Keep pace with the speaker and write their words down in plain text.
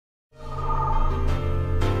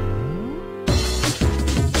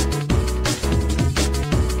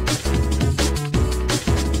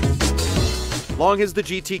long has the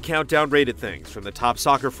GT Countdown rated things, from the top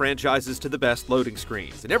soccer franchises to the best loading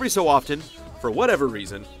screens, and every so often, for whatever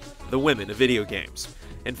reason, the women of video games.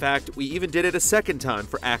 In fact, we even did it a second time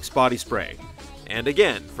for Axe body spray. And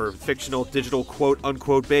again, for fictional digital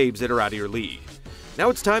quote-unquote babes that are out of your league. Now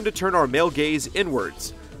it's time to turn our male gaze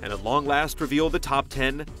inwards, and at long last reveal the top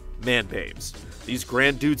 10 man babes. These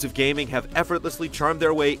grand dudes of gaming have effortlessly charmed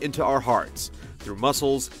their way into our hearts, through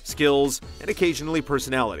muscles, skills, and occasionally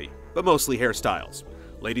personality, but mostly hairstyles.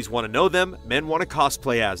 Ladies want to know them, men want to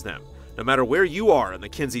cosplay as them. No matter where you are on the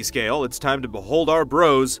Kinsey scale, it's time to behold our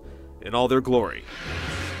bros in all their glory.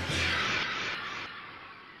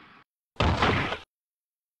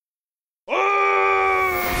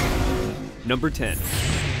 Number 10.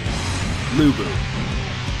 Lubu.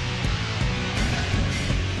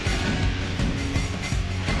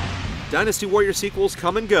 Dynasty Warrior sequels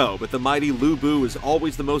come and go, but the mighty Lubu is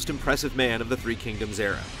always the most impressive man of the Three Kingdoms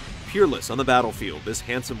era. Peerless on the battlefield, this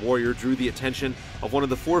handsome warrior drew the attention of one of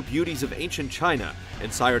the four beauties of ancient China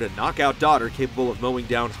and sired a knockout daughter capable of mowing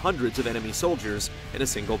down hundreds of enemy soldiers in a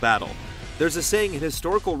single battle. There's a saying in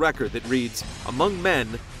historical record that reads, "Among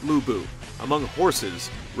men, Lubu. Among horses,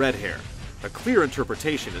 red hair." A clear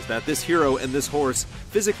interpretation is that this hero and this horse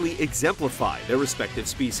physically exemplify their respective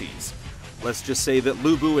species. Let's just say that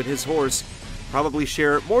Lubu and his horse probably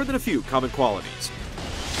share more than a few common qualities.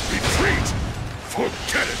 Retreat!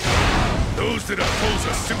 Forget it! Those that oppose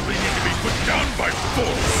us simply need to be put down by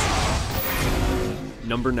force!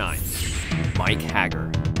 Number 9. Mike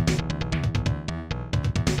Haggar.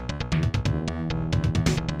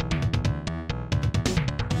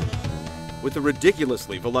 With a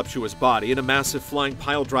ridiculously voluptuous body and a massive flying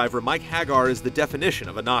pile driver, Mike Haggar is the definition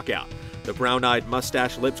of a knockout. The brown-eyed,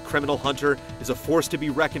 mustache-lipped criminal hunter is a force to be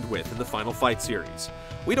reckoned with in the Final Fight series.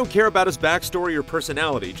 We don't care about his backstory or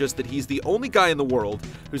personality, just that he's the only guy in the world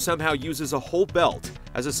who somehow uses a whole belt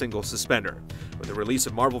as a single suspender. With the release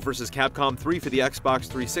of Marvel vs. Capcom 3 for the Xbox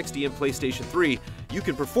 360 and PlayStation 3, you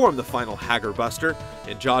can perform the final Haggar Buster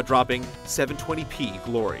in jaw-dropping 720p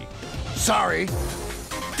glory. Sorry,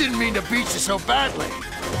 didn't mean to beat you so badly.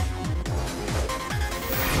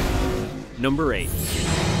 Number 8.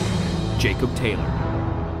 Jacob Taylor.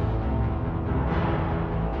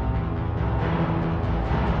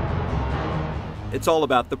 It's all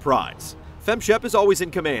about the prize. Femshep is always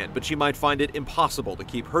in command, but she might find it impossible to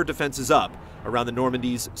keep her defenses up around the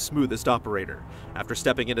Normandy's smoothest operator. After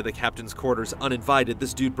stepping into the captain's quarters uninvited,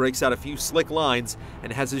 this dude breaks out a few slick lines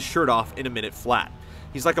and has his shirt off in a minute flat.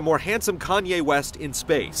 He's like a more handsome Kanye West in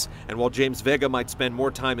space, and while James Vega might spend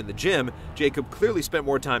more time in the gym, Jacob clearly spent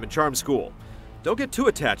more time in charm school. Don't get too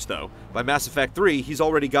attached, though. By Mass Effect 3, he's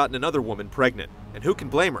already gotten another woman pregnant, and who can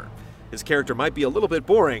blame her? His character might be a little bit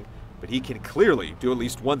boring, but he can clearly do at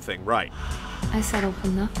least one thing right. I settle for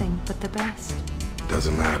nothing but the best.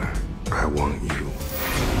 Doesn't matter. I want you.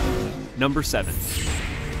 Number 7.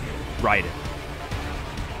 Raiden.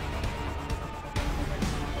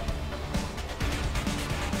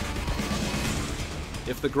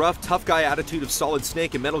 If the gruff, tough guy attitude of Solid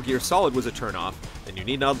Snake in Metal Gear Solid was a turnoff, then you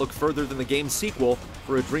need not look further than the game's sequel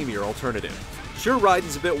for a dreamier alternative. Sure,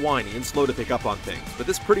 Raiden's a bit whiny and slow to pick up on things, but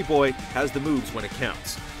this pretty boy has the moves when it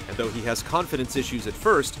counts. And though he has confidence issues at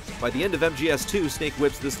first, by the end of MGS2, Snake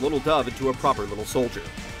whips this little dove into a proper little soldier.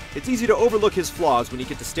 It's easy to overlook his flaws when you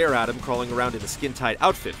get to stare at him crawling around in a skin-tight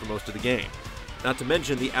outfit for most of the game. Not to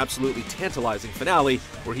mention the absolutely tantalizing finale,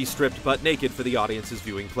 where he's stripped butt naked for the audience's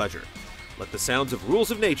viewing pleasure. Let the sounds of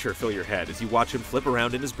Rules of Nature fill your head as you watch him flip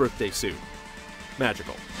around in his birthday suit.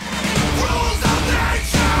 Magical. Rules of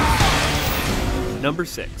Nature! Number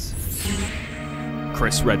 6.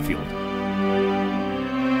 Chris Redfield.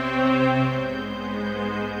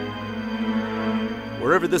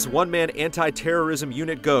 Wherever this one-man anti-terrorism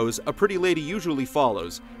unit goes, a pretty lady usually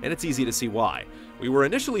follows, and it's easy to see why. We were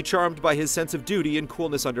initially charmed by his sense of duty and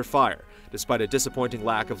coolness under fire, despite a disappointing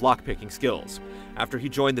lack of lockpicking skills. After he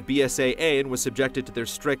joined the BSAA and was subjected to their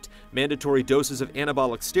strict, mandatory doses of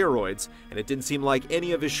anabolic steroids, and it didn't seem like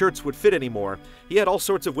any of his shirts would fit anymore, he had all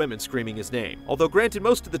sorts of women screaming his name, although granted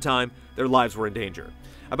most of the time, their lives were in danger.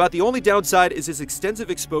 About the only downside is his extensive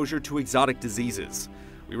exposure to exotic diseases.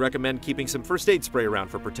 We recommend keeping some first aid spray around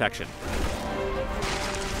for protection.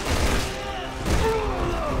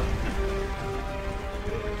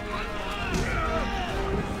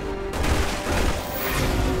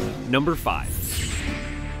 Number 5.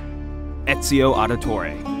 Ezio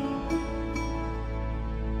Auditore.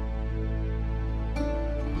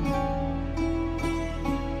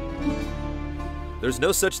 There's There's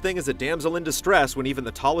no such thing as a damsel in distress when even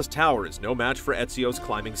the tallest tower is no match for Ezio's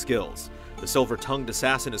climbing skills. The silver-tongued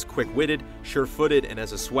assassin is quick-witted, sure-footed, and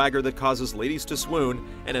has a swagger that causes ladies to swoon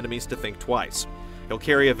and enemies to think twice. He'll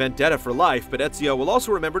carry a vendetta for life, but Ezio will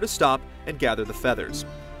also remember to stop and gather the feathers.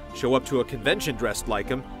 Show up to a convention dressed like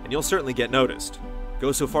him, and you'll certainly get noticed.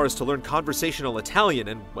 Go so far as to learn conversational Italian,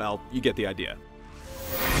 and, well, you get the idea.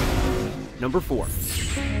 Number 4.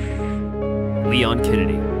 Leon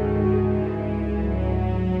Kennedy.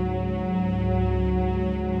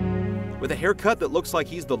 With a haircut that looks like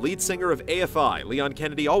he's the lead singer of AFI, Leon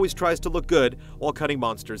Kennedy always tries to look good while cutting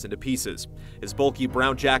monsters into pieces. His bulky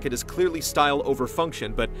brown jacket is clearly style over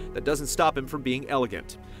function, but that doesn't stop him from being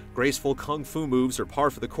elegant. Graceful kung fu moves are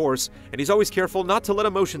par for the course, and he's always careful not to let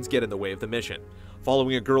emotions get in the way of the mission.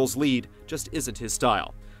 Following a girl's lead just isn't his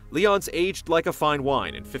style. Leon's aged like a fine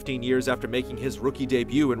wine, and 15 years after making his rookie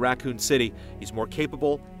debut in Raccoon City, he's more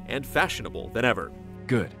capable and fashionable than ever.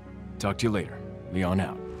 Good. Talk to you later. Leon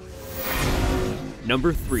out.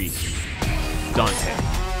 Number 3. Dante.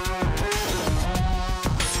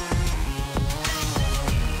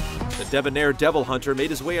 The debonair devil hunter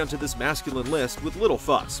made his way onto this masculine list with little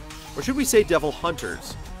fuss. Or should we say devil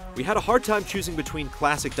hunters? We had a hard time choosing between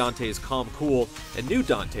classic Dante's calm cool and new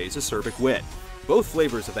Dante's acerbic wit. Both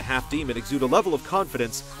flavors of the half-demon exude a level of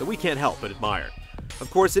confidence that we can't help but admire. Of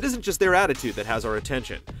course, it isn't just their attitude that has our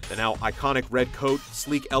attention. The now iconic red coat,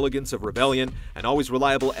 sleek elegance of rebellion, and always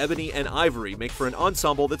reliable ebony and ivory make for an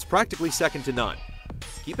ensemble that's practically second to none.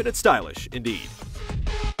 Keeping it stylish, indeed.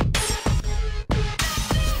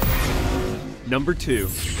 Number 2.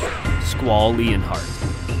 Squall Leonhardt.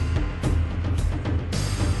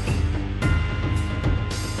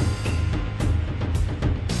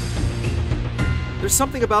 There's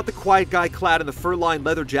something about the quiet guy clad in the fur-lined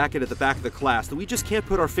leather jacket at the back of the class that we just can't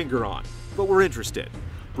put our finger on, but we're interested.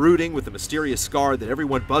 Brooding with the mysterious scar that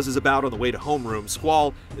everyone buzzes about on the way to homeroom,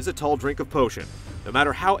 Squall is a tall drink of potion. No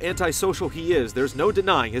matter how antisocial he is, there's no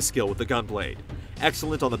denying his skill with the gunblade.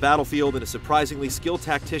 Excellent on the battlefield and a surprisingly skilled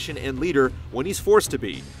tactician and leader when he's forced to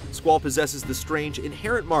be, Squall possesses the strange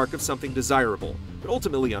inherent mark of something desirable, but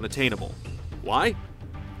ultimately unattainable. Why?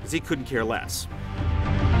 Because he couldn't care less.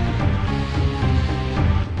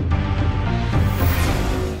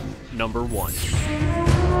 Number 1.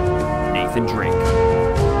 Nathan Drake.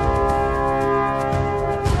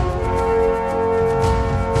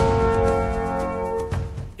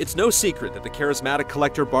 It's no secret that the charismatic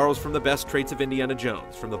collector borrows from the best traits of Indiana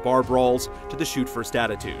Jones, from the bar brawls to the shoot-first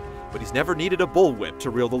attitude, but he's never needed a bullwhip to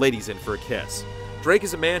reel the ladies in for a kiss. Drake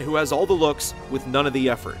is a man who has all the looks with none of the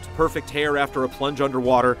effort. Perfect hair after a plunge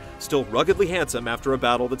underwater, still ruggedly handsome after a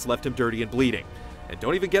battle that's left him dirty and bleeding. And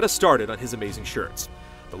don't even get us started on his amazing shirts.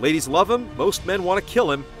 The ladies love him, most men want to kill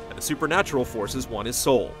him, and the supernatural forces want his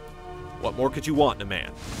soul. What more could you want in a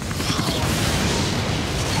man?